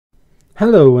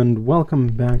Hello and welcome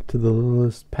back to the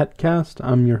Littlest PetCast.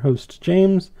 I'm your host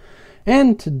James,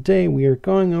 and today we are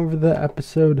going over the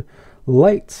episode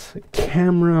Lights,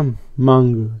 Camera,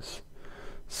 Mongoose.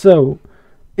 So,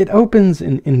 it opens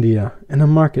in India, in a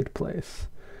marketplace.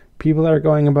 People are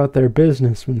going about their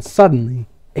business when suddenly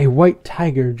a white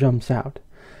tiger jumps out.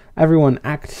 Everyone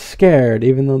acts scared,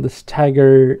 even though this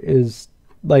tiger is,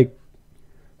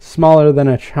 smaller than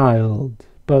a child.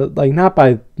 But, not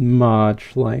by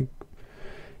much,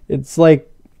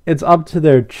 it's up to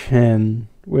their chin,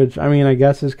 which, I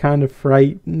guess is kind of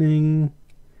frightening.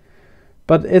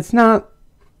 But it's not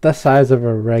the size of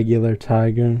a regular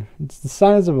tiger. It's the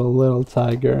size of a little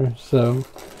tiger. So,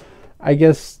 I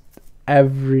guess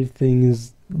everything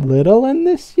is little in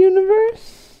this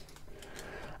universe?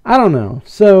 I don't know.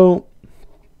 So,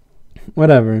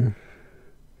 whatever.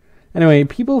 Anyway,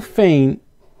 people faint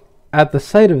at the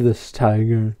sight of this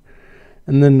tiger.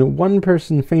 And then one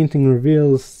person fainting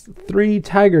reveals 3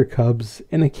 tiger cubs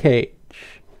in a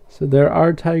cage. So there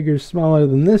are tigers smaller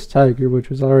than this tiger, which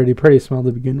was already pretty small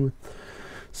to begin with.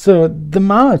 So the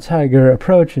mama tiger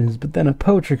approaches, but then a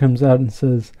poacher comes out and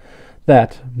says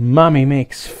that mommy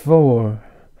makes 4.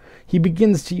 He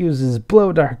begins to use his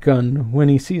blow dart gun when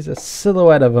he sees a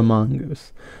silhouette of a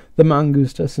mongoose. The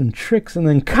mongoose does some tricks, and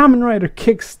then Kamen Rider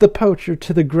kicks the poacher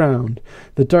to the ground.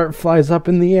 The dart flies up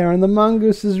in the air, and the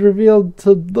mongoose is revealed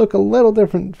to look a little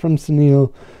different from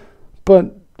Sunil,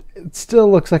 but it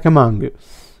still looks like a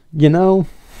mongoose. You know?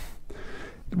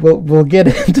 We'll get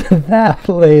into that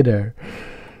later.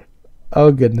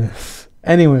 Oh, goodness.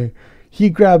 Anyway, he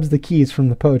grabs the keys from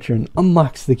the poacher and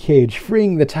unlocks the cage,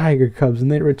 freeing the tiger cubs, and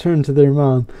they return to their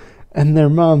mom, and their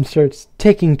mom starts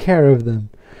taking care of them.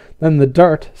 Then the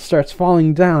dart starts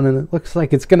falling down, and it looks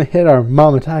like it's going to hit our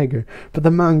mama tiger. But the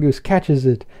mongoose catches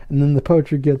it, and then the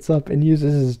poacher gets up and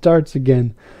uses his darts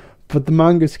again. But the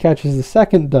mongoose catches the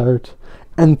second dart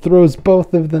and throws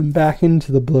both of them back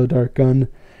into the blow dart gun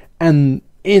and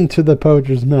into the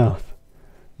poacher's mouth.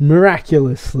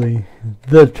 Miraculously,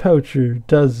 the poacher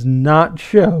does not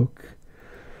choke,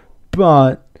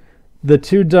 but the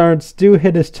 2 darts do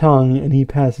hit his tongue, and he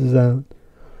passes out.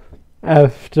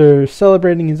 After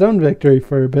celebrating his own victory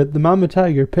for a bit, the mama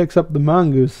tiger picks up the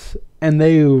mongoose and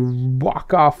they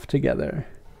walk off together.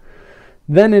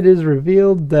 Then it is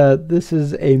revealed that this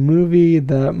is a movie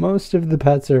that most of the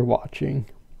pets are watching.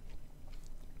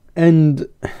 And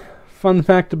fun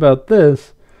fact about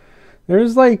this,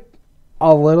 there's a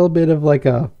little bit of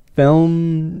a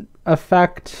film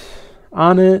effect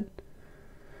on it.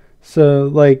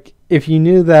 So if you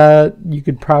knew that, you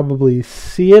could probably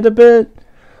see it a bit.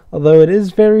 Although it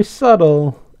is very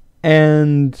subtle,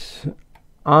 and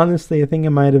honestly, I think I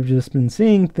might have just been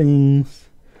seeing things,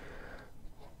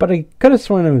 but I could have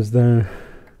sworn it was there.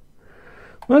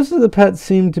 Most of the pets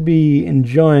seem to be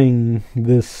enjoying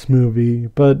this movie,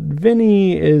 but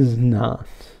Vinny is not.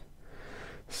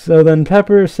 So then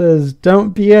Pepper says,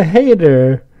 "Don't be a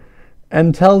hater,"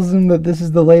 and tells him that this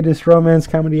is the latest romance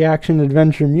comedy action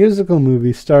adventure musical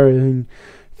movie starring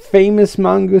famous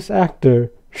mongoose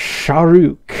actor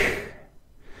Shahrukh.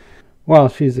 While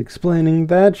she's explaining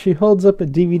that, she holds up a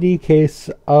DVD case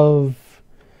of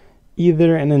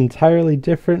either an entirely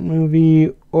different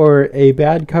movie or a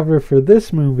bad cover for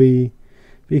this movie,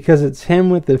 because it's him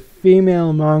with a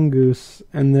female mongoose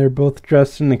and they're both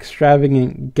dressed in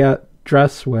extravagant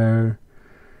dress wear.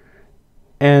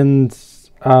 And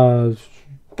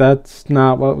that's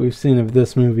not what we've seen of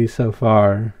this movie so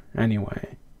far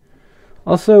anyway.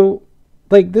 Also,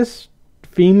 this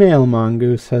female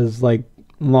mongoose has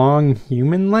long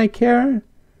human-like hair.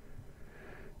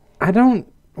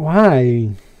 Why?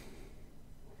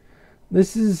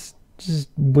 This is just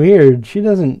weird. She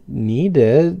doesn't need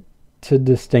it to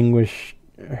distinguish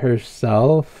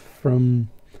herself from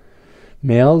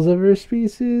males of her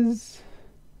species.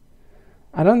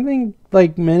 I don't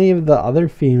think many of the other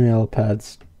female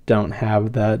pets don't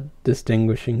have that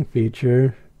distinguishing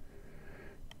feature.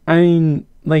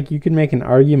 You could make an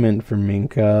argument for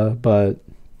Minka, but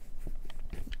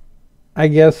I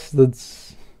guess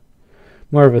that's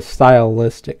more of a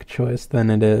stylistic choice than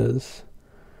it is,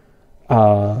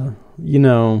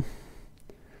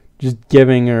 just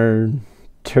giving her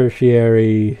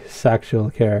tertiary sexual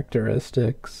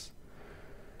characteristics.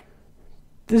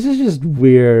 This is just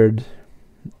weird,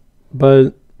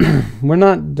 but we're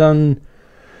not done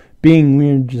being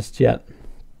weird just yet.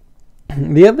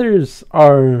 The others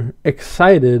are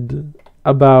excited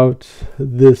about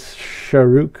this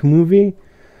Shahrukh movie,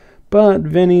 but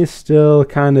Vinny's still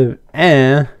kind of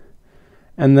And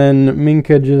then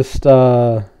Minka just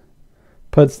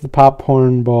puts the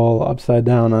popcorn bowl upside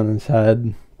down on his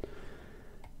head.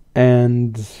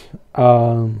 And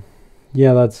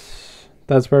yeah,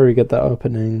 that's where we get the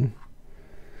opening.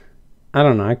 I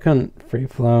don't know, I couldn't free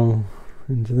flow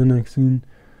into the next scene.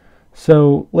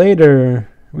 So later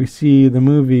we see the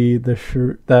movie that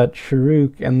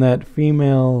Shahrukh and that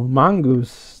female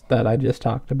mongoose that I just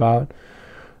talked about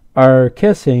are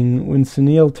kissing when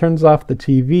Sunil turns off the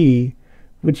TV,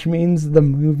 which means the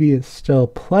movie is still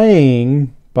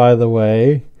playing, by the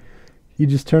way. He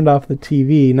just turned off the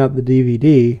TV, not the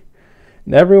DVD.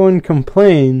 And everyone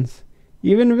complains,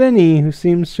 even Vinny, who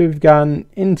seems to have gotten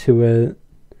into it,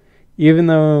 even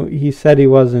though he said he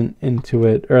wasn't into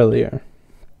it earlier.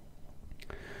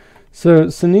 So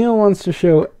Sunil wants to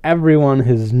show everyone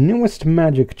his newest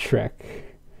magic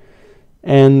trick.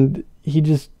 And he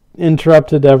just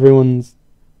interrupted everyone's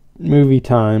movie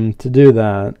time to do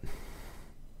that.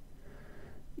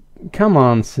 Come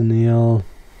on, Sunil.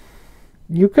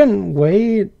 You couldn't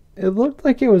wait. It looked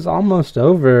like it was almost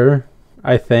over,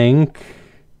 I think.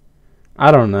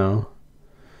 I don't know.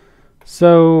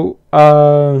 So,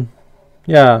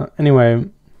 yeah, anyway,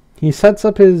 he sets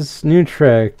up his new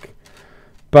trick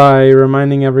by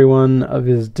reminding everyone of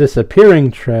his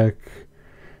disappearing trick.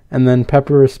 And then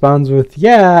Pepper responds with,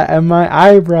 yeah, and my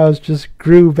eyebrows just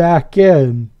grew back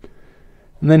in.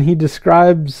 And then he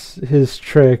describes his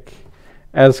trick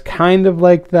as kind of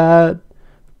like that,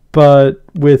 but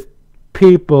with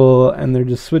people, and they're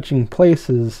just switching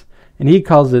places. And he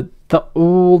calls it the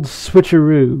old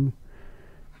switcheroo.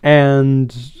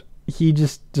 And he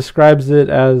just describes it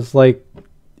as like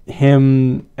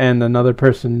him and another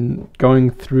person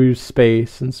going through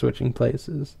space and switching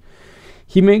places.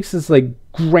 He makes this like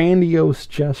grandiose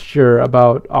gesture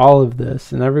about all of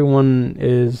this, and everyone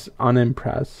is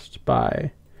unimpressed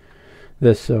by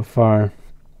this so far.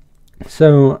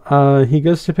 So he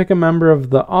goes to pick a member of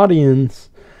the audience,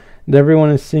 and everyone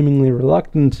is seemingly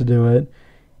reluctant to do it.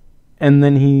 And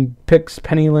then he picks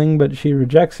Penny Ling, but she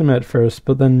rejects him at first,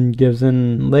 but then gives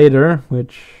in later,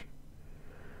 which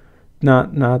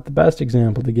not the best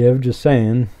example to give, just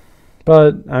saying.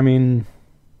 But I mean,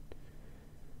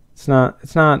 it's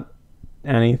not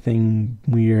anything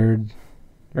weird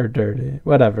or dirty,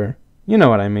 whatever. You know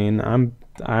what I mean.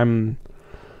 I'm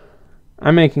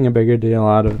making a bigger deal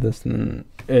out of this than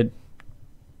it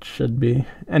should be.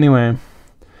 Anyway,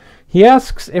 he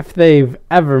asks if they've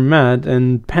ever met,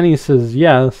 and Penny says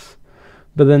yes,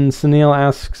 but then Sunil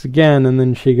asks again, and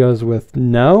then she goes with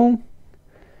no.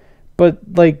 But,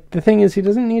 like, the thing is, he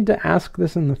doesn't need to ask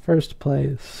this in the first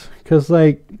place, because,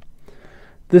 like,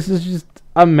 this is just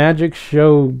a magic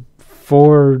show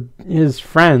for his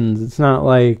friends. It's not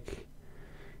like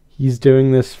he's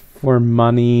doing this for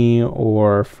money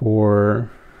or for,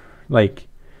 like,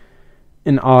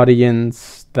 an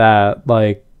audience that,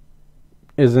 like,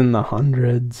 is in the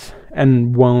hundreds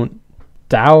and won't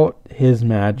doubt his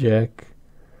magic.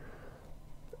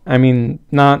 I mean,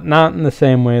 not in the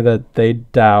same way that they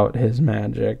doubt his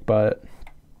magic, but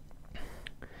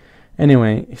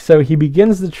anyway, so he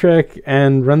begins the trick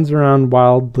and runs around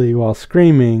wildly while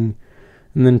screaming,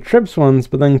 and then trips once,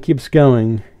 but then keeps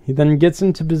going. He then gets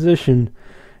into position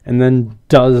and then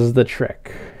does the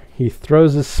trick. He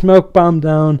throws his smoke bomb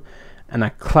down, and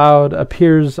a cloud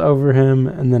appears over him,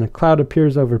 and then a cloud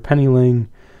appears over Penny Ling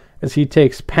as he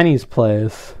takes Penny's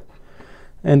place.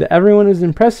 And everyone is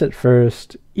impressed at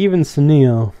first, even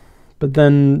Sunil, but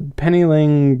then Penny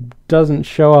Ling doesn't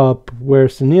show up where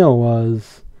Sunil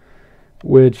was,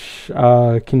 which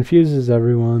confuses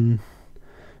everyone.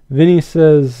 Vinny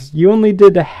says, "You only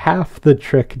did half the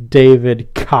trick,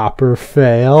 David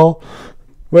Copperfail.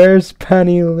 Where's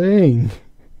Penny Ling?"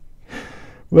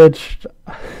 Which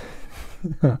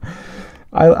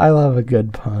I love a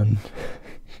good pun.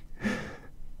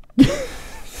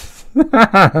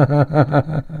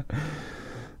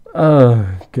 Oh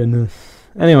goodness.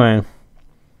 Anyway,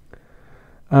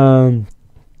 they're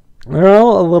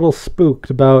all a little spooked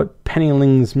about Penny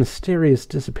Ling's mysterious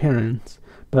disappearance,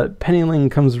 but Penny Ling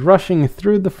comes rushing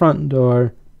through the front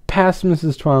door, past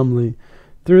Mrs. Twomley,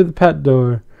 through the pet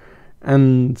door,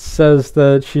 and says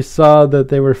that she saw that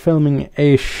they were filming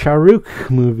a Shahrukh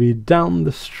movie down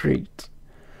the street.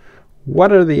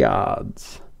 What are the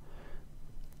odds?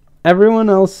 Everyone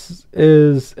else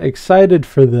is excited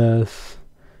for this,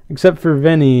 except for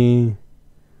Vinny,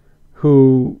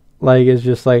 who, like, is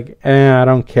just like, I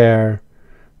don't care.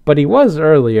 But he was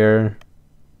earlier,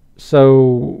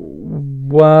 so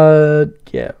what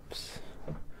gives?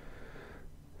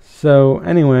 So,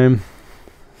 anyway,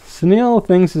 Sunil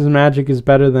thinks his magic is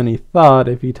better than he thought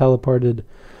if he teleported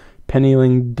Penny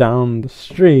Ling down the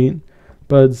street,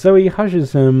 but Zoe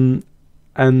hushes him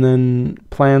and then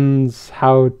plans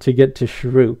how to get to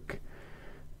Shahrukh.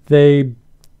 they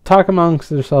talk amongst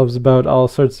themselves about all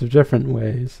sorts of different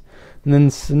ways. And then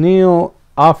Sunil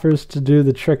offers to do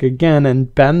the trick again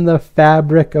and bend the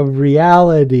fabric of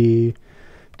reality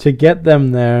to get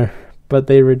them there, but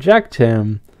they reject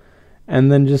him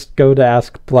and then just go to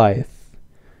ask Blythe.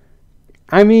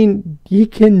 I mean, he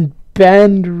can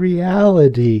bend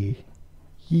reality.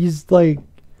 He's like,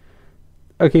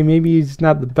 okay, maybe he's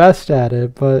not the best at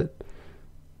it, but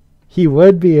he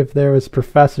would be if there was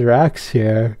Professor X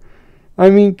here. I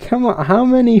mean, come on, how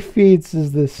many feats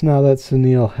is this now that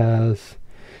Sunil has?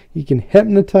 He can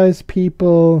hypnotize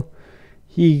people.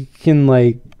 He can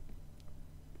like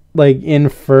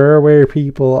infer where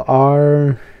people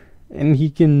are, and he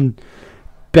can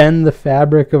bend the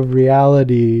fabric of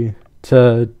reality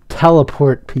to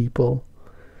teleport people.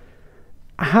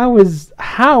 How is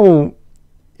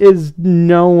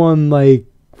no one like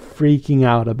freaking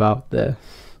out about this?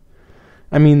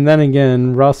 I mean, then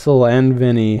again, Russell and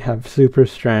Vinny have super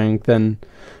strength, and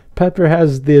Pepper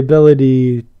has the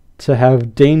ability to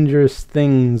have dangerous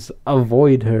things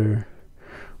avoid her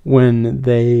when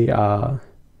they are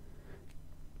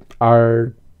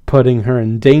putting her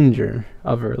in danger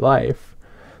of her life.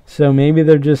 So maybe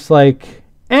they're just like,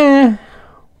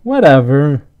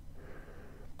 whatever.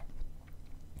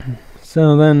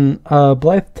 So then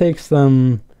Blythe takes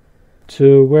them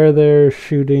to where they're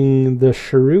shooting the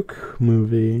Shahrukh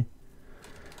movie.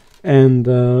 And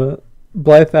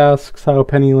Blythe asks how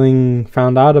Pennyling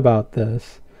found out about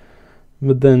this.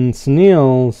 But then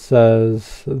Sunil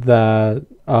says that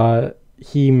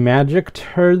he magicked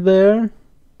her there.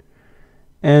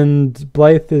 And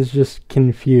Blythe is just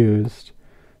confused.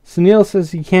 Sunil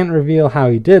says he can't reveal how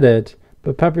he did it,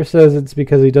 but Pepper says it's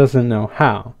because he doesn't know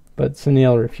how. But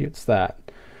Sunil refutes that.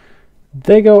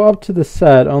 They go up to the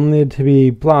set only to be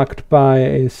blocked by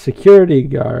a security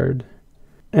guard,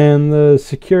 and the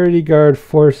security guard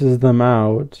forces them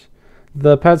out.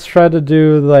 The pets try to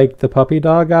do like the puppy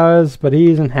dog eyes, but he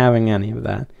isn't having any of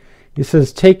that. He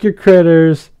says, take your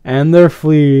critters and their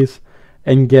fleas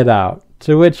and get out.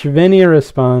 To which Vinny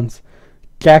responds,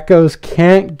 geckos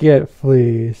can't get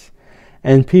fleas.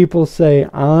 And people say,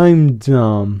 I'm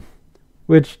dumb.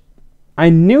 Which, I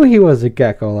knew he was a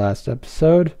gecko last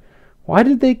episode. Why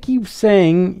did they keep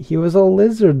saying he was a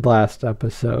lizard last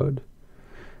episode?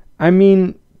 I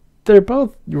mean, they're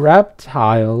both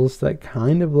reptiles that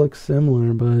kind of look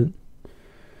similar, but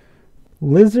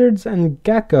lizards and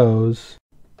geckos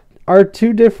are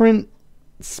two different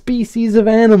species of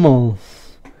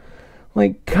animals.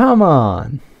 Like, come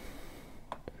on.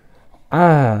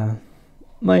 I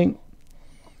mean,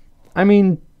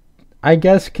 I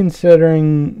guess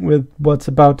considering with what's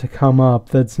about to come up,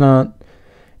 that's not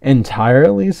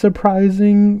entirely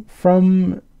surprising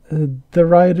from the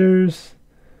writers,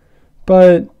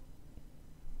 but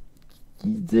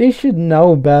they should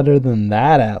know better than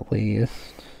that at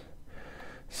least.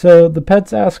 So the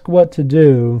pets ask what to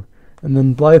do, and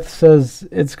then Blythe says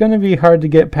it's going to be hard to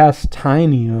get past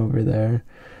Tiny over there,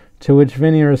 to which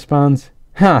Vinny responds,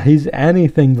 he's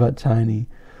anything but tiny.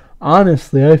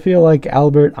 Honestly, I feel like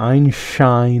Albert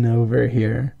Einstein over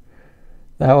here.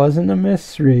 That wasn't a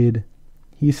misread.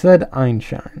 He said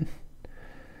Einstein.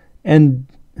 And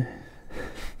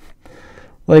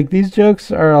like, these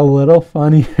jokes are a little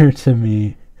funnier to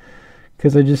me,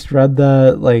 because I just read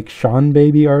the like Sean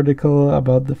Baby article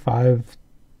about the 5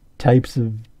 types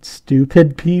of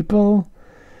stupid people,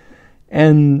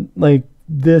 and like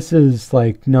this is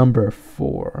like number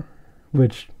 4,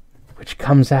 which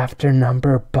comes after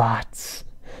number bots.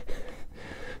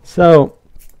 So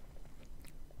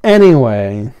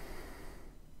anyway,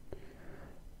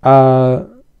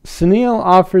 Sunil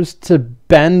offers to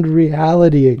bend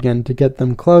reality again to get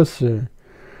them closer,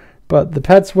 but the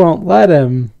pets won't let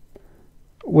him,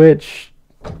 which,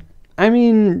 I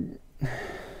mean,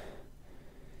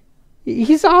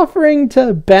 he's offering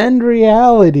to bend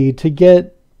reality to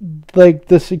get like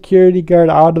the security guard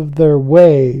out of their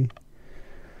way.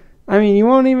 I mean, you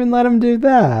won't even let him do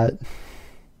that.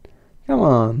 Come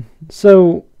on.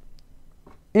 So,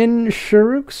 in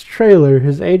Shahrukh's trailer,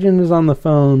 his agent is on the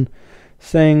phone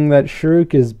saying that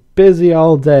Shahrukh is busy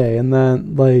all day, and that,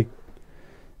 like,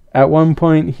 at one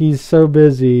point he's so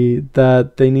busy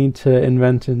that they need to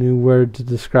invent a new word to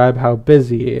describe how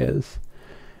busy he is.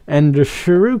 And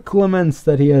Shahrukh laments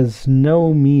that he has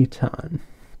no me time.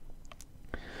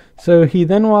 So he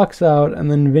then walks out,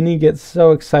 and then Vinny gets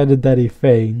so excited that he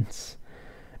faints.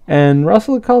 And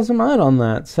Russell calls him out on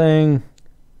that, saying,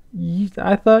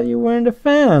 I thought you weren't a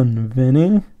fan,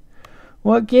 Vinny.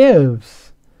 What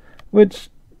gives? Which,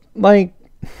 like,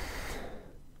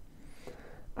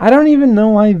 I don't even know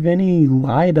why Vinny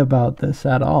lied about this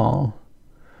at all.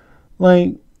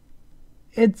 Like,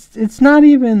 it's not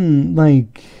even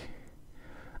like,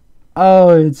 oh,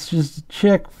 it's just a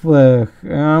chick flick.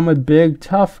 I'm a big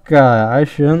tough guy. I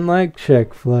shouldn't like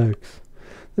chick flicks.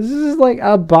 This is like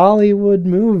a Bollywood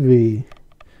movie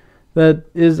that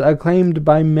is acclaimed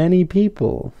by many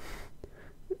people.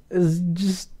 It's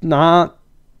just not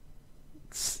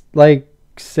like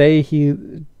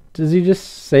does he just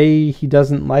say he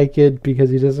doesn't like it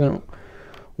because he doesn't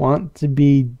want to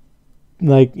be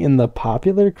like in the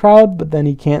popular crowd, but then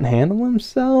he can't handle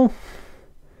himself?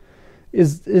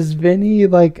 Is Vinny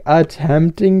like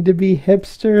attempting to be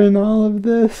hipster in all of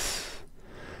this,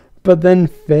 but then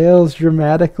fails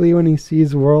dramatically when he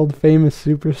sees world famous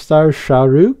superstar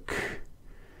Shahrukh?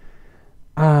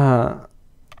 I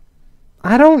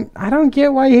don't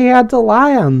get why he had to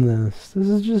lie on this. This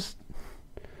is just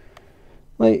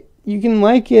like, you can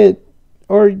like it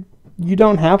or you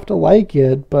don't have to like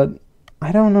it, but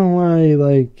I don't know why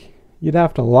like you'd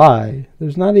have to lie.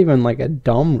 There's not even like a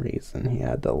dumb reason he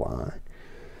had to lie.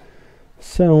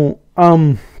 So,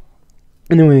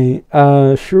 anyway,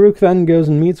 Shahrukh then goes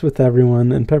and meets with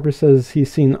everyone, and Pepper says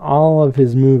he's seen all of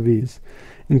his movies,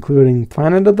 including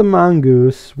Planet of the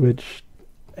Mongoose, which,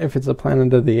 if it's a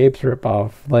Planet of the Apes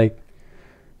ripoff, like,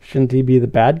 shouldn't he be the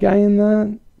bad guy in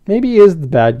that? Maybe he is the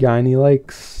bad guy,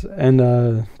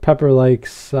 and Pepper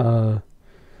likes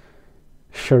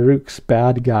Shahrukh's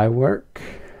bad guy work.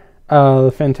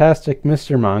 The Fantastic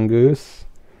Mr. Mongoose,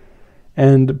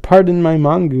 and Pardon My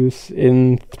Mongoose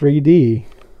in 3D.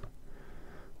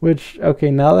 Which,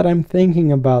 okay, now that I'm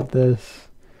thinking about this,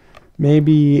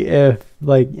 maybe if,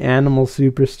 like, animal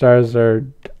superstars are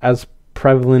as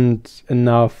prevalent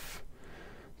enough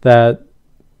that,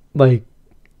 like,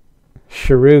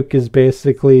 Shahrukh is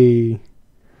basically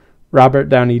Robert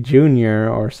Downey Jr.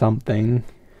 or something,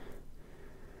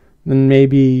 then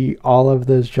maybe all of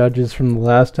those judges from the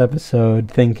last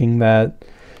episode thinking that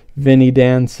Vinny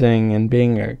dancing and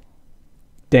being a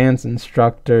dance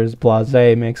instructor's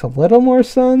blasé makes a little more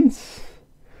sense.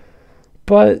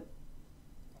 But,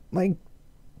 like,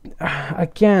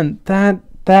 again,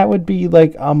 that would be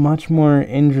like a much more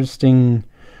interesting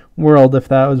world if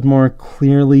that was more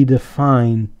clearly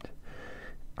defined.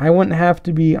 I wouldn't have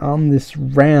to be on this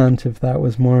rant if that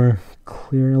was more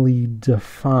clearly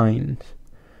defined.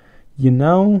 You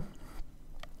know?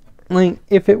 Like,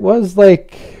 if it was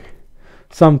like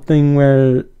something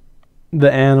where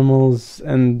the animals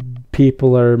and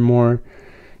people are more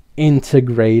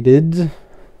integrated,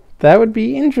 that would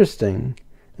be interesting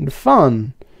and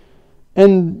fun.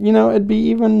 And, you know, it'd be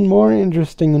even more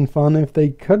interesting and fun if they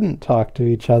couldn't talk to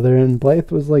each other and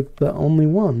Blythe was like the only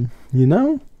one, you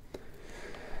know?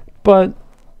 But,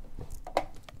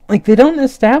 like, they don't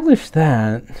establish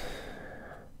that.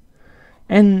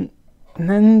 And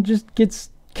then it just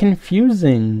gets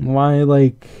confusing why,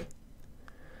 like,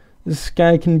 this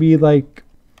guy can be, like,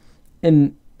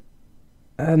 an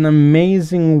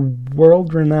amazing,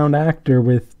 world-renowned actor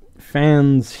with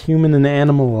fans, human and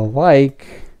animal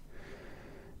alike,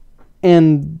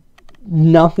 and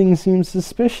nothing seems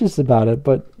suspicious about it.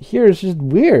 But here it's just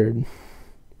weird.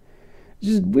 It's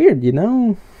just weird, you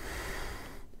know?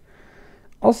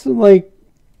 Also, like,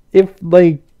 if,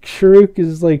 like, Shahrukh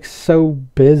is, like, so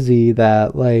busy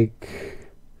that, like,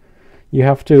 you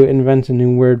have to invent a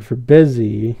new word for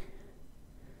busy,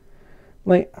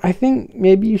 like, I think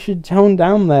maybe you should tone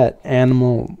down that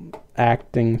animal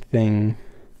acting thing.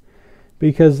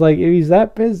 Because, like, if he's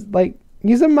that busy, like,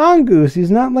 he's a mongoose.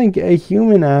 He's not, like, a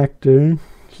human actor.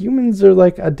 Humans are,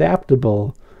 like,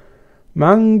 adaptable.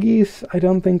 Mongoose, I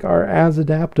don't think, are as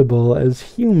adaptable as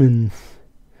humans.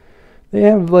 They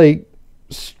have, like,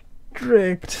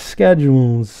 strict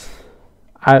schedules.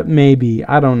 Maybe.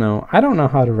 I don't know. I don't know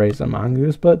how to raise a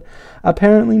mongoose, but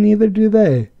apparently neither do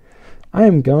they. I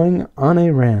am going on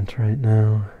a rant right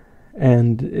now.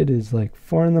 And it is, like,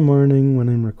 4 in the morning when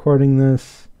I'm recording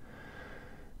this.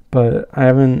 But I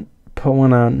haven't put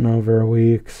one out in over a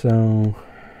week, so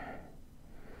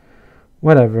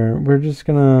whatever. We're just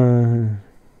gonna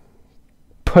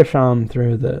push on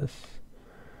through this.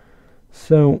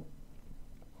 So,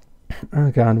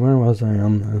 oh God, where was I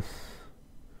on this?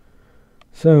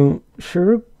 So,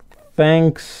 Shahrukh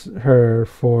thanks her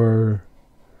for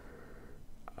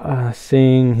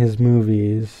seeing his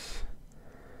movies,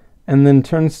 and then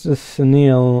turns to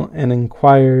Sunil and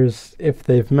inquires if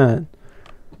they've met.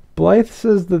 Blythe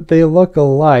says that they look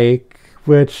alike,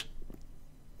 which,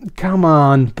 come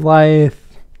on, Blythe.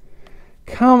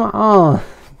 Come on.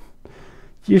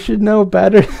 You should know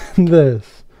better than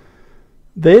this.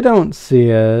 They don't see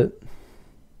it.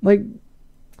 Like,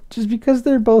 just because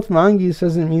they're both mongoose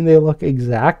doesn't mean they look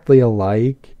exactly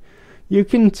alike. You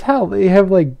can tell they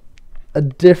have like a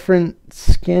different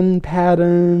skin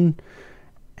pattern,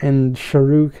 and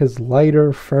Shahrukh has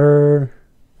lighter fur.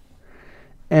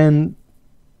 And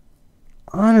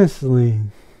honestly,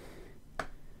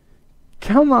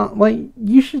 come on, like,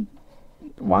 you should...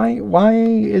 Why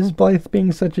is Blythe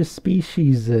being such a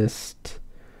speciesist?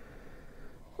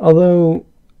 Although,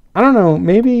 I don't know,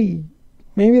 maybe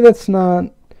that's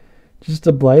not just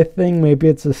a Blythe thing. Maybe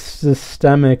it's a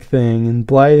systemic thing, and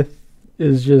Blythe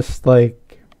is just,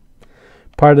 like,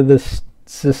 part of this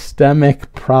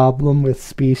systemic problem with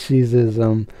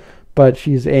speciesism, but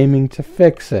she's aiming to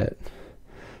fix it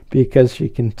because she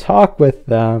can talk with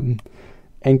them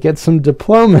and get some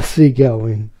diplomacy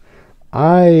going.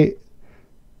 I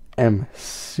am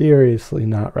seriously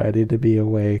not ready to be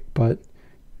awake, but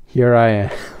here I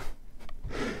am.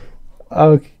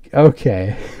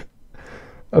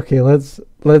 Okay, let's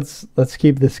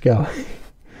keep this going.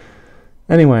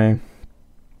 Anyway,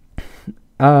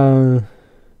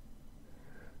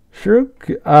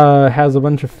 Shahrukh has a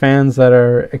bunch of fans that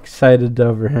are excited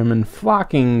over him and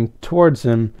flocking towards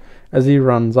him as he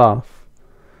runs off.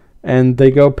 And they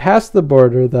go past the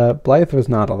border that Blythe was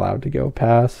not allowed to go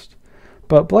past.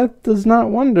 But Blythe does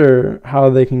not wonder how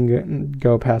they can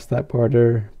go past that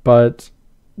border, but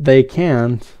they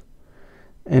can't.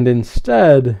 And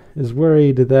instead is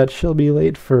worried that she'll be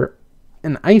late for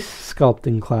an ice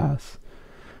sculpting class.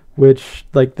 Which,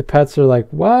 like, the pets are like,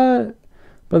 what?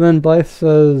 But then Blythe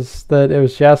says that it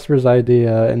was Jasper's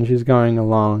idea and she's going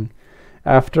along.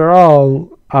 After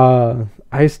all,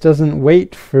 ice doesn't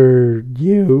wait for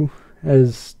you,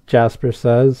 as Jasper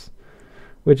says.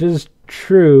 Which is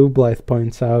true, Blythe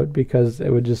points out, because it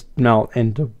would just melt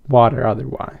into water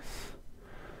otherwise.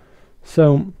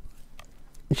 So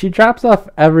she drops off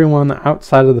everyone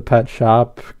outside of the pet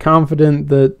shop, confident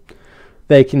that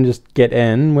they can just get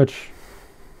in, which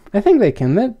I think they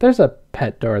can. There's a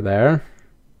pet door there.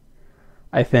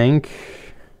 I think.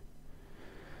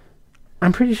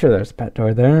 I'm pretty sure there's a pet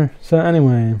door there. So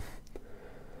anyway,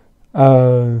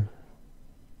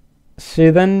 she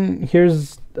then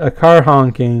hears a car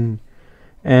honking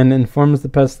and informs the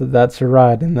pets that that's her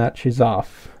ride and that she's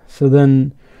off. So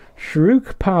then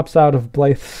Shahrukh pops out of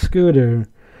Blythe's scooter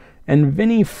and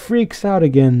Vinny freaks out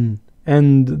again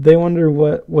and they wonder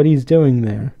what he's doing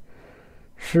there.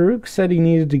 Shahrukh said he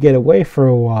needed to get away for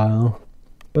a while,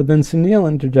 but then Sunil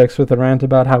interjects with a rant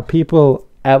about how people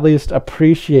at least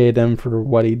appreciate him for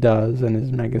what he does and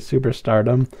his mega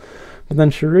superstardom. But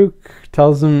then Shahrukh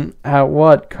tells him at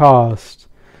what cost.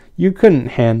 You couldn't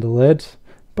handle it,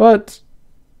 but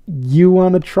you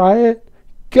want to try it?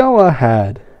 Go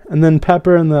ahead. And then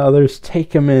Pepper and the others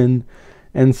take him in,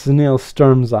 and Sunil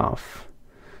storms off.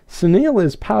 Sunil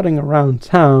is pouting around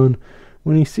town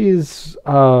when he sees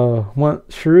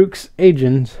Shahruk's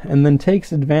agent, and then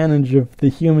takes advantage of the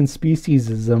human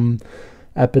speciesism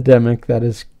epidemic that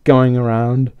is going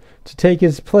around to take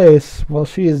his place while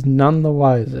she is none the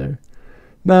wiser.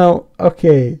 Now,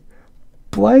 okay,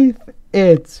 Blythe,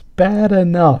 it's bad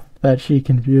enough that she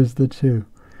confused the two,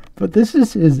 but this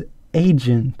is his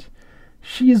agent.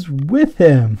 She's with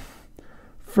him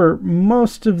for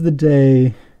most of the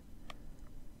day,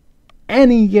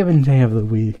 any given day of the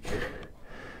week.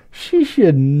 She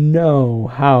should know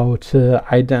how to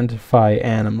identify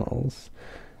animals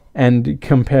and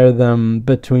compare them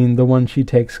between the one she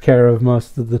takes care of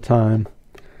most of the time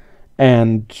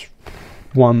and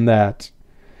one that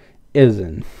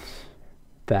isn't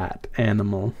that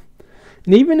animal.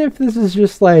 And even if this is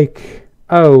just like,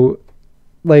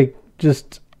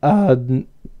 just a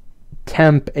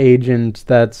temp agent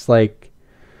that's like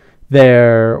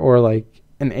there, or like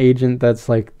an agent that's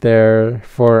like there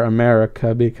for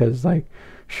America because like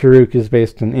Shahrukh is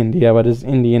based in India, but his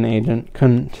Indian agent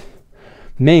couldn't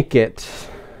make it.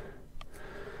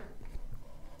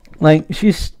 Like,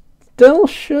 she still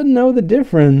should know the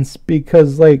difference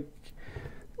because like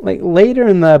later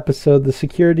in the episode, the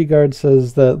security guard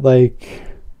says that like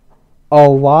a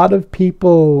lot of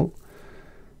people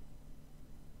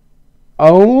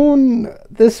own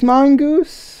this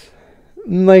mongoose,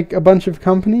 like a bunch of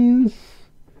companies,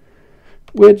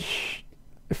 which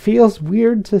feels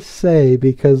weird to say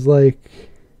because like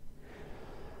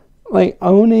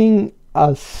owning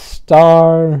a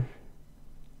star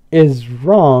is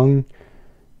wrong,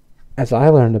 as I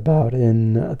learned about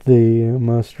in the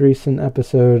most recent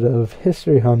episode of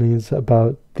History Honeys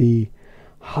about the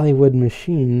Hollywood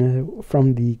machine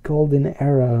from the golden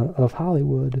era of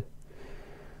Hollywood.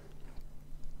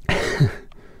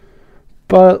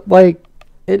 But like,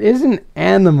 it is an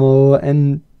animal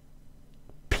and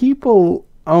people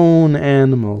own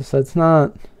animals. That's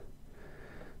not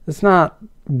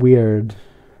weird,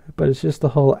 but it's just the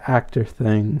whole actor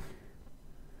thing.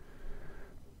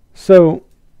 So,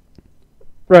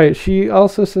 right, she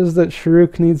also says that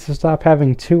Shahrukh needs to stop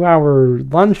having 2-hour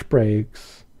lunch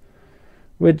breaks,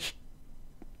 which,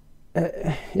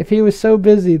 if he was so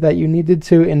busy that you needed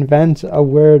to invent a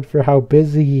word for how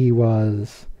busy he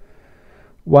was,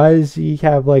 why does he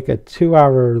have like a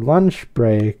 2-hour lunch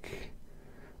break,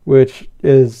 which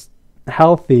is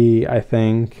healthy, I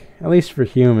think, at least for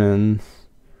humans,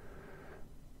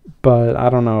 but I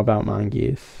don't know about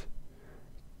mongoose.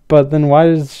 But then why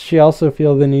does she also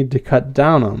feel the need to cut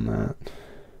down on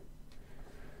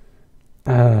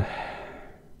that?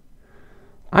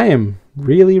 I am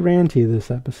really ranty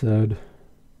this episode.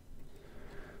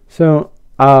 So,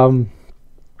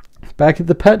 back at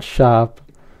the pet shop.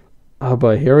 Oh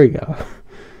boy, here we go.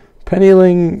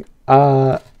 Pennyling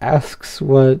asks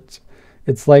what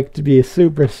it's like to be a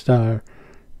superstar.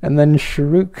 And then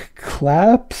Shahrukh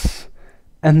claps.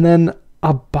 And then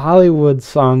a Bollywood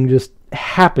song just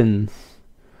happens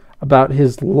about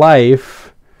his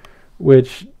life,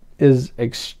 which is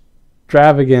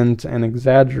extravagant and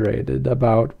exaggerated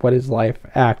about what his life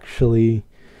actually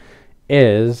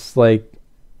is. Like,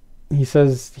 he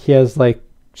says he has like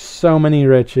so many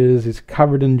riches, he's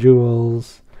covered in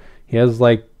jewels, he has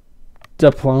like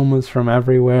diplomas from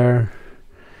everywhere.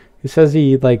 He says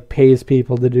he like pays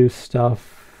people to do stuff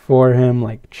for him,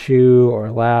 like chew or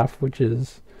laugh, which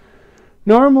is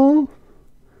normal.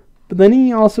 But then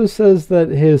he also says that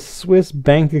his Swiss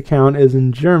bank account is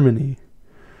in Germany,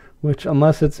 which,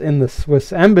 unless it's in the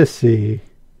Swiss embassy,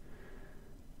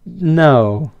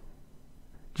 no.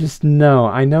 Just no.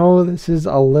 I know this is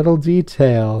a little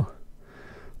detail,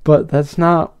 but that's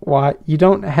not why. You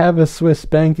don't have a Swiss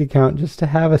bank account just to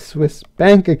have a Swiss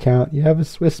bank account. You have a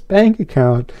Swiss bank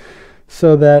account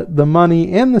so that the money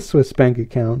in the Swiss bank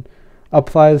account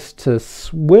applies to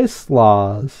Swiss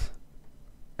laws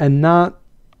and not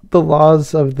the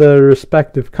laws of the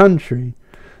respective country.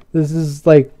 This is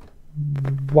like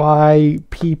why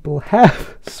people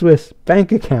have Swiss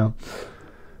bank accounts.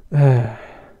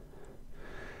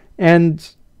 And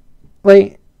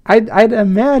like I'd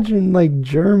imagine like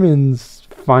Germans'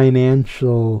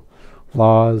 financial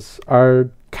laws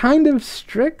are kind of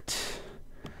strict,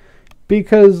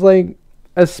 because like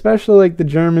especially like the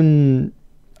German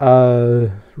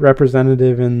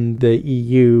representative in the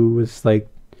EU was like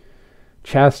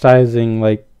chastising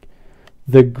like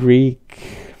the Greek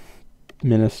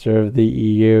minister of the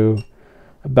EU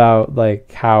about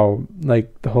like how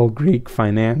like the whole Greek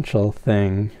financial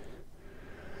thing.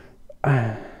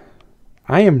 I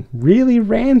am really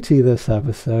ranty this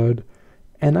episode,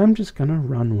 and I'm just gonna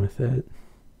run with it.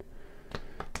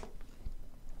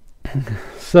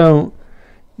 So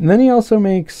then he also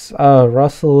makes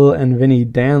Russell and Vinny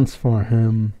dance for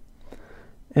him.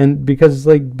 And because,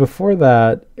 like, before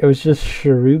that, it was just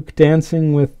Shahrukh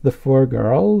dancing with the 4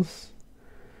 girls,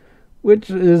 which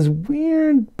is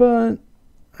weird, but,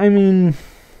 I mean,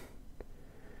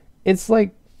 it's,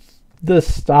 like, the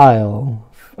style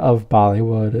of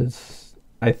Bollywood is,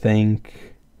 I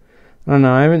think. I don't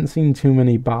know, I haven't seen too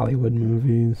many Bollywood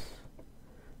movies.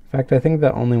 In fact, I think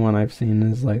the only one I've seen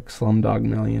is, like, Slumdog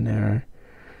Millionaire.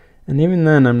 And even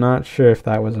then, I'm not sure if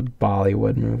that was a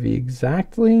Bollywood movie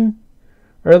exactly.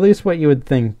 Or at least what you would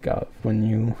think of when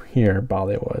you hear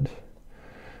Bollywood.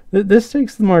 This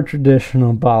takes the more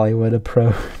traditional Bollywood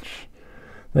approach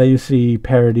that you see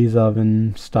parodies of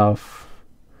and stuff.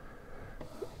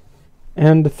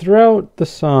 And throughout the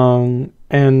song,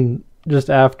 and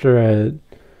just after it,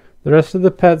 the rest of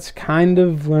the pets kind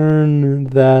of learn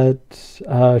that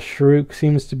Shahrukh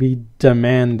seems to be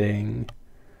demanding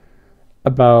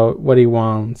about what he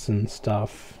wants and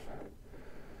stuff.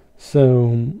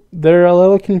 So they're a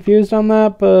little confused on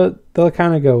that, but they'll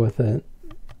kind of go with it.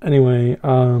 Anyway,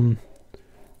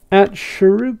 at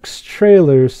Shahruk's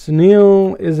trailer,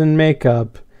 Sunil is in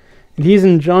makeup, and he's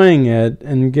enjoying it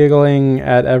and giggling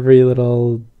at every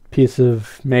little piece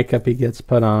of makeup he gets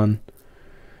put on.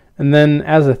 And then,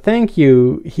 as a thank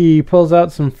you, he pulls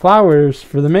out some flowers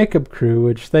for the makeup crew,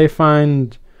 which they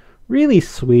find really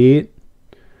sweet,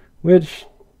 which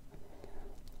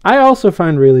I also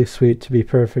find really sweet, to be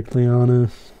perfectly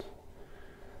honest.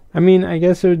 I mean, I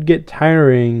guess it would get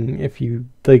tiring if you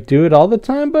like do it all the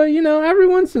time, but you know, every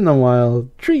once in a while,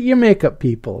 treat your makeup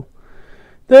people.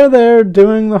 They're there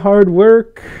doing the hard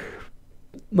work,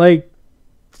 like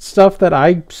stuff that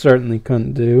I certainly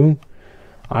couldn't do.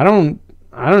 I don't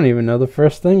even know the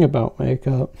first thing about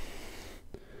makeup.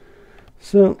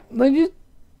 So, like,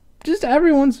 just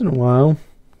every once in a while,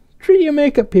 treat your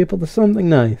makeup people to something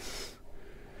nice.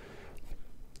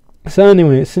 So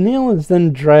anyway, Sunil is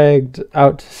then dragged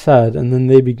out to set, and then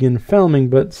they begin filming,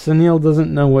 but Sunil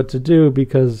doesn't know what to do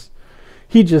because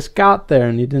he just got there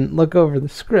and he didn't look over the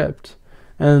script.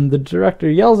 And the director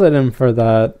yells at him for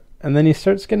that, and then he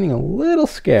starts getting a little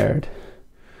scared.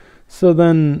 So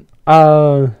then,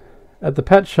 at the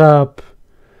pet shop,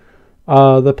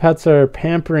 the pets are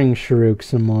pampering Shahrukh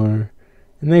some more,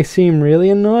 and they seem really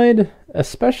annoyed,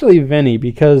 especially Vinny,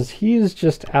 because he's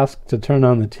just asked to turn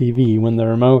on the TV when the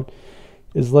remote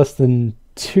is less than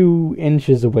 2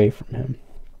 inches away from him.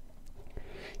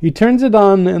 He turns it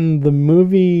on, and the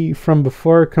movie from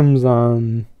before comes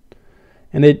on,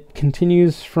 and it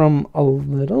continues from a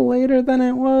little later than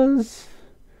it was,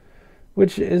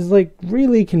 which is, like,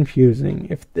 really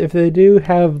confusing. If they do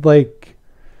have, like,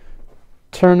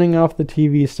 turning off the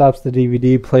TV stops the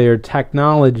DVD player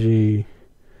technology,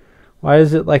 why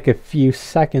is it, like, a few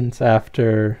seconds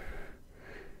after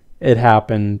it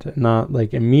happened, not,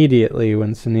 like, immediately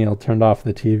when Sunil turned off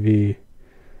the TV?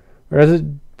 Or has it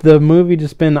the movie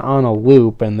just been on a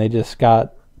loop and they just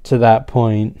got to that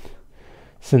point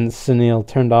since Sunil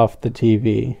turned off the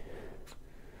TV?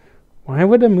 Why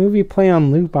would a movie play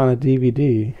on loop on a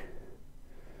DVD?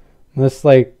 Unless,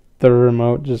 like, the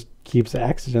remote just keeps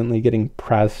accidentally getting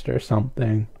pressed or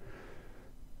something.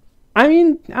 I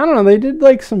mean, I don't know, they did,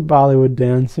 like, some Bollywood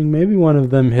dancing. Maybe one of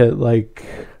them hit, like,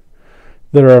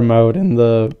 the remote in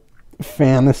the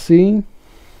fantasy.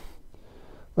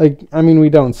 Like, I mean, we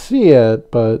don't see it,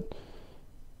 but,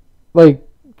 like,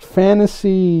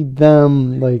 fantasy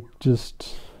them, like,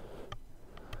 just,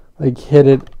 like, hit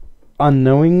it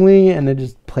unknowingly and it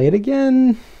just played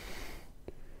again.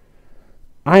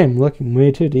 I am looking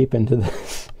way too deep into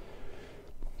this.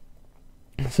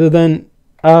 So then,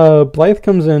 Blythe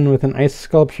comes in with an ice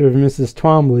sculpture of Mrs.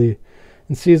 Twombly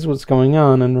and sees what's going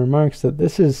on and remarks that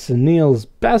this is Sunil's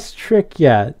best trick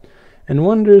yet, and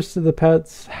wonders to the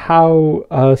pets how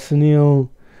Sunil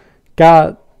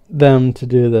got them to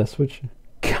do this, which,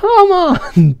 come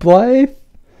on, Blythe!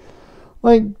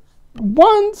 Like,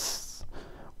 once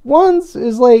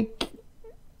is like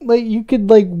you could,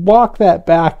 like, walk that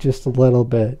back just a little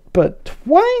bit, but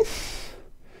twice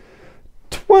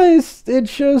it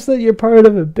shows that you're part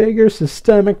of a bigger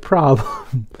systemic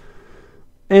problem.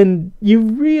 And you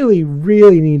really,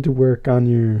 really need to work on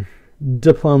your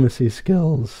diplomacy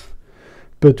skills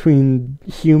between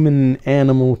human and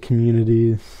animal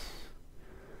communities.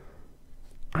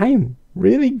 I'm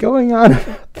really going on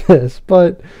about this,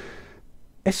 but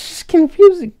it's just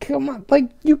confusing. Come on, like,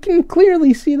 you can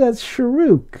clearly see that's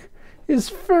Shahrukh. His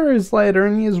fur is lighter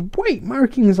and he has white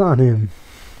markings on him.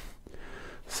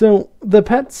 So the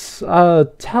pets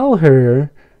tell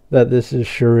her that this is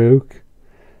Shahrukh,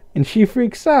 and she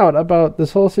freaks out about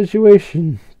this whole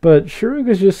situation. But Shahrukh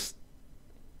is just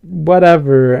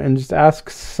whatever and just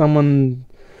asks someone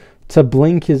to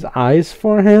blink his eyes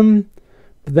for him,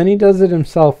 but then he does it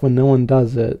himself when no one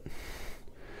does it.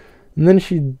 And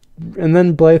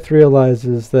then Blythe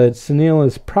realizes that Sunil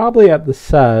is probably at the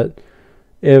set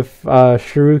if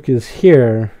Shahrukh is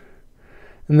here.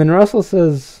 And then Russell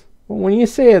says, well, when you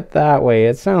say it that way,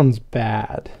 it sounds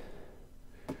bad.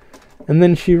 And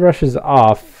then she rushes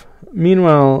off.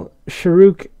 Meanwhile,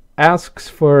 Shahrukh asks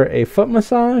for a foot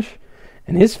massage,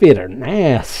 and his feet are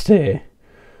nasty.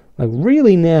 Like,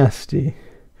 really nasty.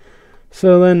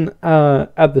 So then,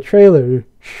 at the trailer,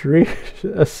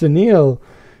 Sunil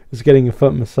is getting a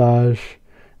foot massage,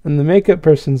 and the makeup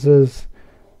person says,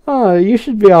 oh, you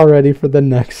should be all ready for the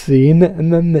next scene.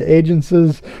 And then the agent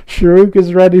says, Shahrukh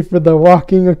is ready for the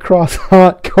walking across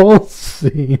hot coals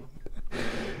scene.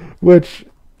 Which,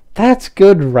 that's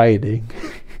good writing.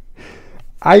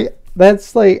 I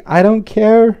don't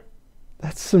care.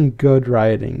 That's some good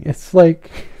writing. It's like,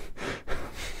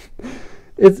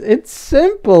 it's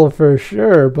simple for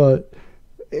sure, but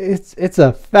it's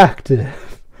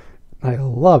effective. I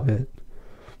love it.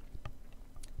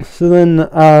 So then,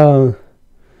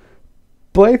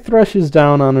 Blythe rushes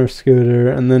down on her scooter,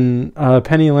 and then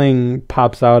Penny Ling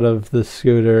pops out of the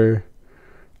scooter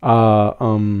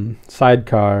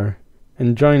sidecar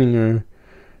and joining her.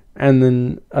 And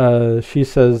then she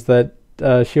says that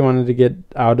she wanted to get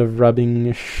out of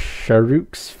rubbing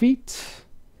Shahrukh's feet.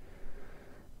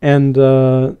 And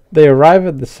they arrive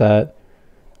at the set,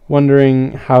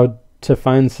 wondering how to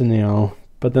find Sunil.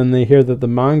 But then they hear that the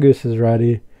mongoose is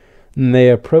ready, and they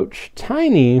approach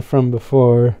Tiny from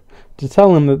before to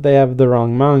tell him that they have the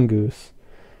wrong mongoose.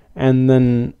 And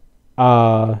then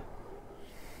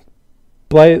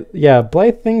Blythe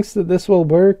thinks that this will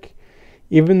work,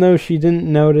 even though she didn't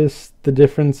notice the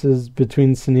differences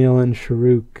between Sunil and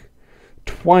Shahrukh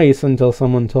twice until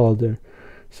someone told her.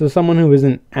 So someone who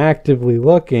isn't actively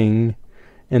looking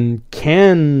and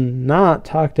cannot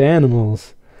talk to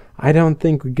animals, I don't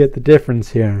think we get the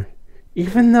difference here.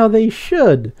 Even though they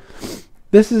should.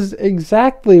 This is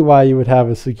exactly why you would have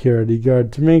a security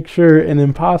guard, to make sure an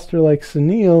imposter like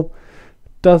Sunil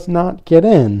does not get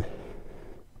in.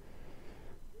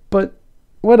 But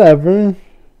whatever.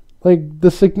 Like,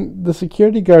 the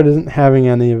security guard isn't having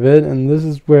any of it, and this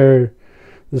is where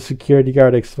the security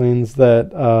guard explains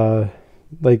that,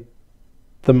 like,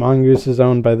 the Mongoose is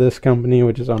owned by this company,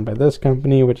 which is owned by this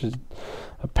company, which is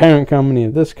a parent company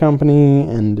of this company,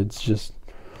 and it's just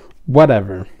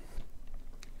whatever.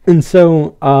 And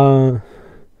so,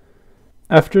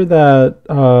 after that,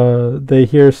 they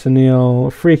hear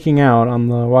Sunil freaking out on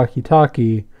the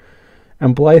walkie-talkie,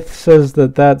 and Blythe says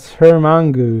that that's her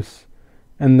mongoose,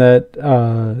 and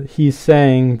that he's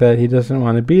saying that he doesn't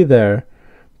want to be there.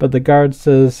 But the guard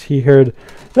says he heard,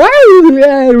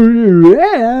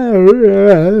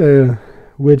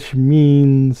 which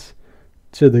means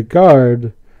to the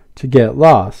guard to get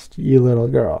lost, you little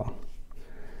girl.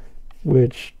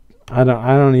 Which I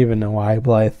don't even know why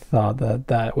Blythe thought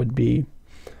that would be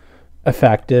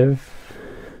effective.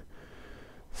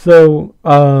 So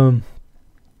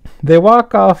they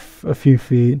walk off a few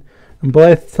feet, and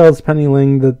Blythe tells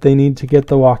Pennyling that they need to get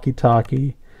the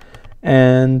walkie-talkie,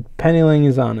 and Pennyling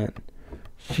is on it.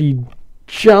 She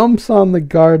jumps on the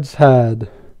guard's head,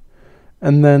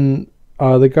 and then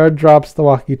the guard drops the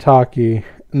walkie-talkie,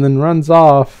 and then runs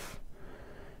off,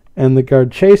 and the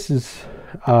guard chases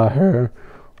her,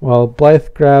 while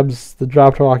Blythe grabs the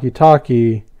dropped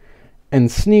walkie-talkie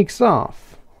and sneaks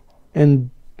off. And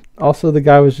also the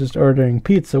guy was just ordering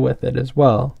pizza with it as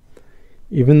well,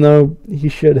 even though he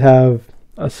should have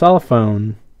a cell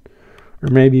phone, or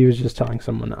maybe he was just telling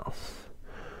someone else.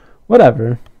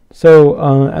 Whatever.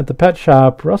 So at the pet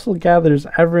shop, Russell gathers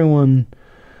everyone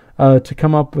to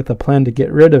come up with a plan to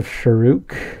get rid of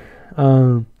Shahrukh.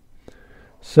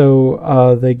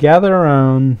 So they gather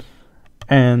around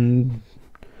and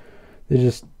they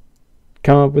just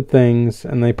come up with things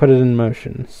and they put it in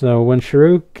motion. So when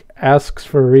Shahrukh asks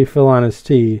for a refill on his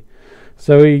tea,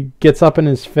 so he gets up in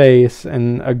his face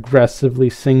and aggressively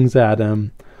sings at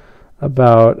him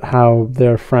about how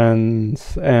they're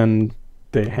friends and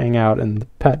they hang out in the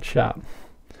pet shop.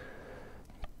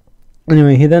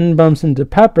 Anyway, he then bumps into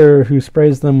Pepper, who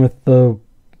sprays them with the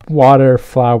water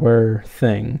flower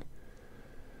thing.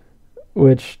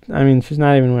 Which, I mean, she's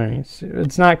not even wearing it.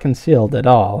 It's not concealed at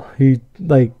all. He,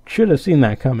 should have seen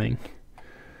that coming.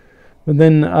 But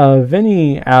then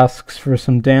Vinny asks for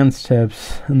some dance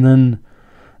tips and then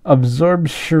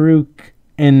absorbs Shahrukh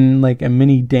in, a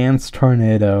mini dance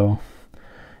tornado.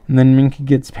 And then Minky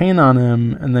gets paint on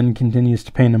him and then continues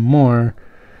to paint him more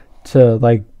to,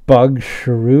 bug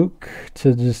Shahrukh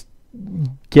to just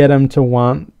get him to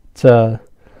want to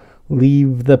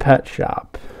leave the pet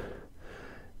shop.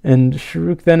 And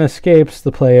Shahrukh then escapes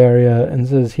the play area and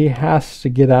says he has to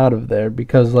get out of there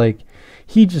because,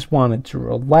 he just wanted to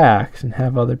relax and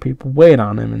have other people wait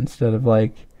on him instead of,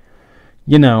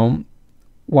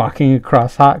 walking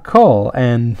across hot coal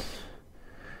and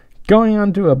going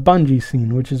onto a bungee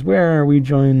scene, which is where we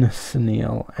join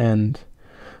Sunil and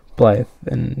Blythe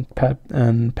and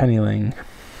Pennyling.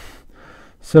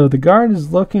 So the guard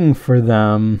is looking for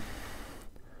them,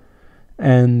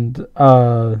 and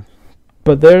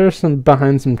but they're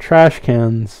behind some trash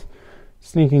cans,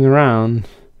 sneaking around.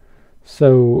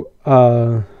 So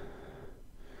the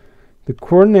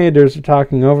coordinators are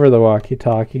talking over the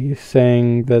walkie-talkie,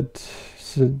 saying that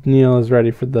Sunil is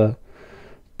ready for the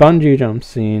bungee jump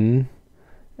scene,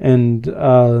 and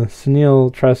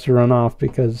Sunil tries to run off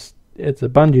because it's a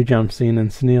bungee jump scene,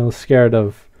 and Sunil's scared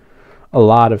of a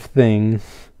lot of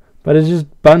things, but is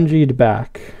just bungeed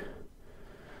back.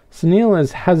 Sunil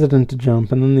is hesitant to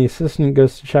jump, and then the assistant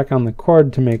goes to check on the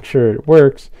cord to make sure it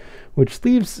works, which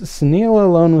leaves Sunil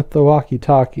alone with the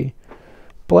walkie-talkie.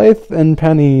 Blythe and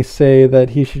Penny say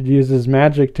that he should use his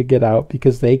magic to get out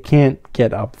because they can't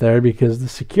get up there because the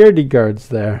security guard's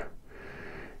there.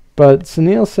 But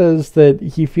Sunil says that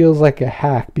he feels like a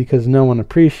hack because no one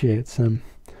appreciates him.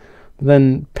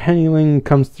 Then Pennyling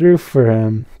comes through for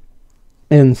him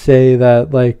and say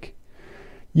that,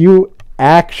 you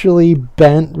actually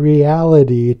bent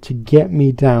reality to get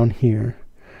me down here.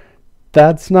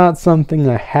 That's not something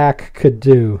a hack could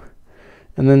do.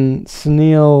 And then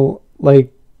Sunil,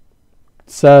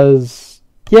 says,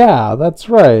 yeah, that's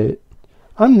right.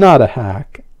 I'm not a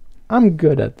hack. I'm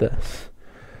good at this.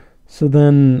 So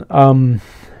then,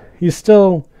 he's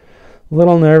still a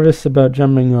little nervous about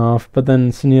jumping off, but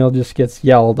then Sunil just gets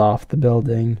yelled off the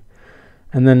building.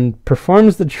 and then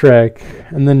performs the trick,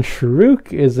 and then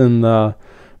Shahrukh is in the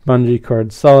bungee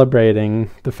cord celebrating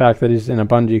the fact that he's in a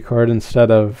bungee cord instead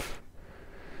of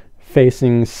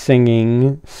facing,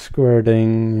 singing,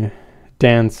 squirting,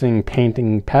 dancing,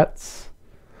 painting pets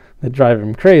that drive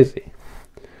him crazy.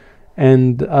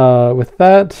 And with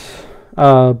that,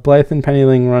 Blythe and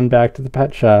Pennyling run back to the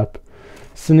pet shop.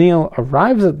 Sunil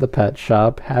arrives at the pet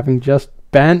shop having just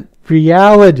bent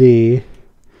reality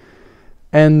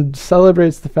and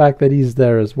celebrates the fact that he's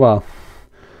there as well.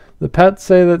 The pets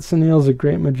say that Sunil's a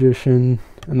great magician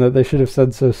and that they should have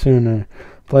said so sooner.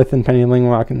 Blythe and Pennyling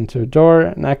walk into a door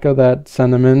and echo that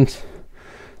sentiment.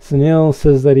 Sunil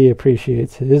says that he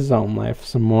appreciates his own life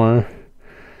some more.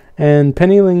 And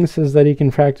Pennyling says that he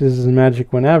can practice his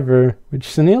magic whenever, which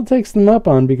Sunil takes them up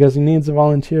on because he needs a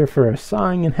volunteer for a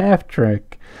sawing in half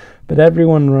trick. But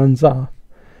everyone runs off.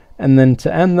 And then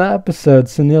to end the episode,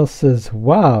 Sunil says,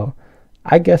 "Wow,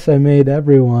 I guess I made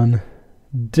everyone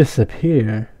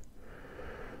disappear."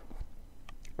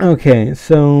 Okay,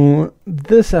 so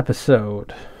this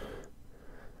episode,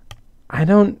 I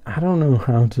don't know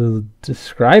how to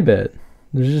describe it.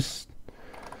 There's just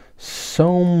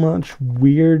so much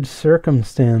weird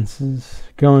circumstances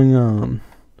going on.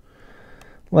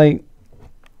 Like,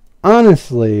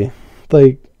 honestly,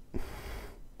 like,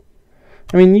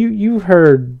 I mean, you've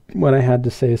heard what I had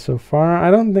to say so far.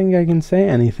 I don't think I can say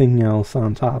anything else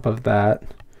on top of that.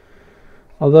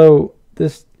 Although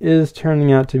this is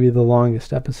turning out to be the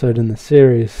longest episode in the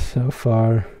series so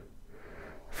far.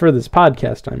 For this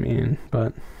podcast, I mean.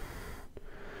 But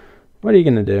what are you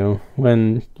going to do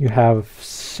when you have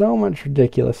so much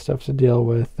ridiculous stuff to deal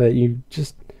with that you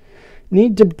just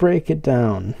need to break it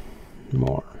down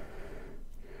more?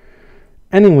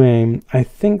 Anyway, I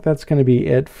think that's going to be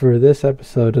it for this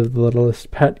episode of the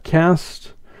Littlest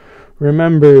PetCast.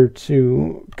 Remember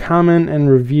to comment and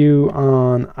review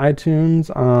on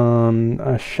iTunes,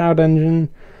 on Shout Engine,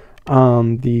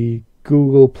 on the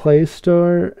Google Play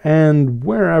Store, and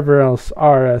wherever else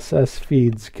RSS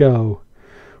feeds go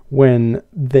when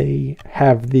they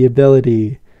have the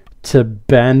ability to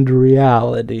bend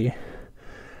reality.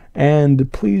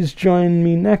 And please join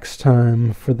me next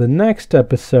time for the next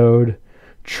episode,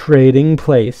 Trading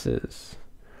Places,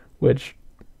 which,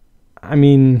 I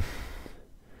mean,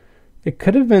 it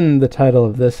could have been the title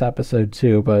of this episode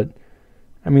too, but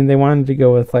I mean, they wanted to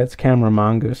go with Lights, Camera,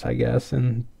 Mongoose, I guess,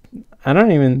 and I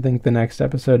don't even think the next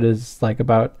episode is like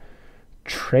about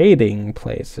trading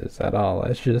places at all.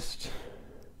 It's just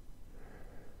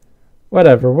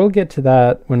whatever. We'll get to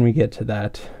that when we get to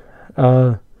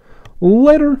that.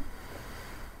 Later.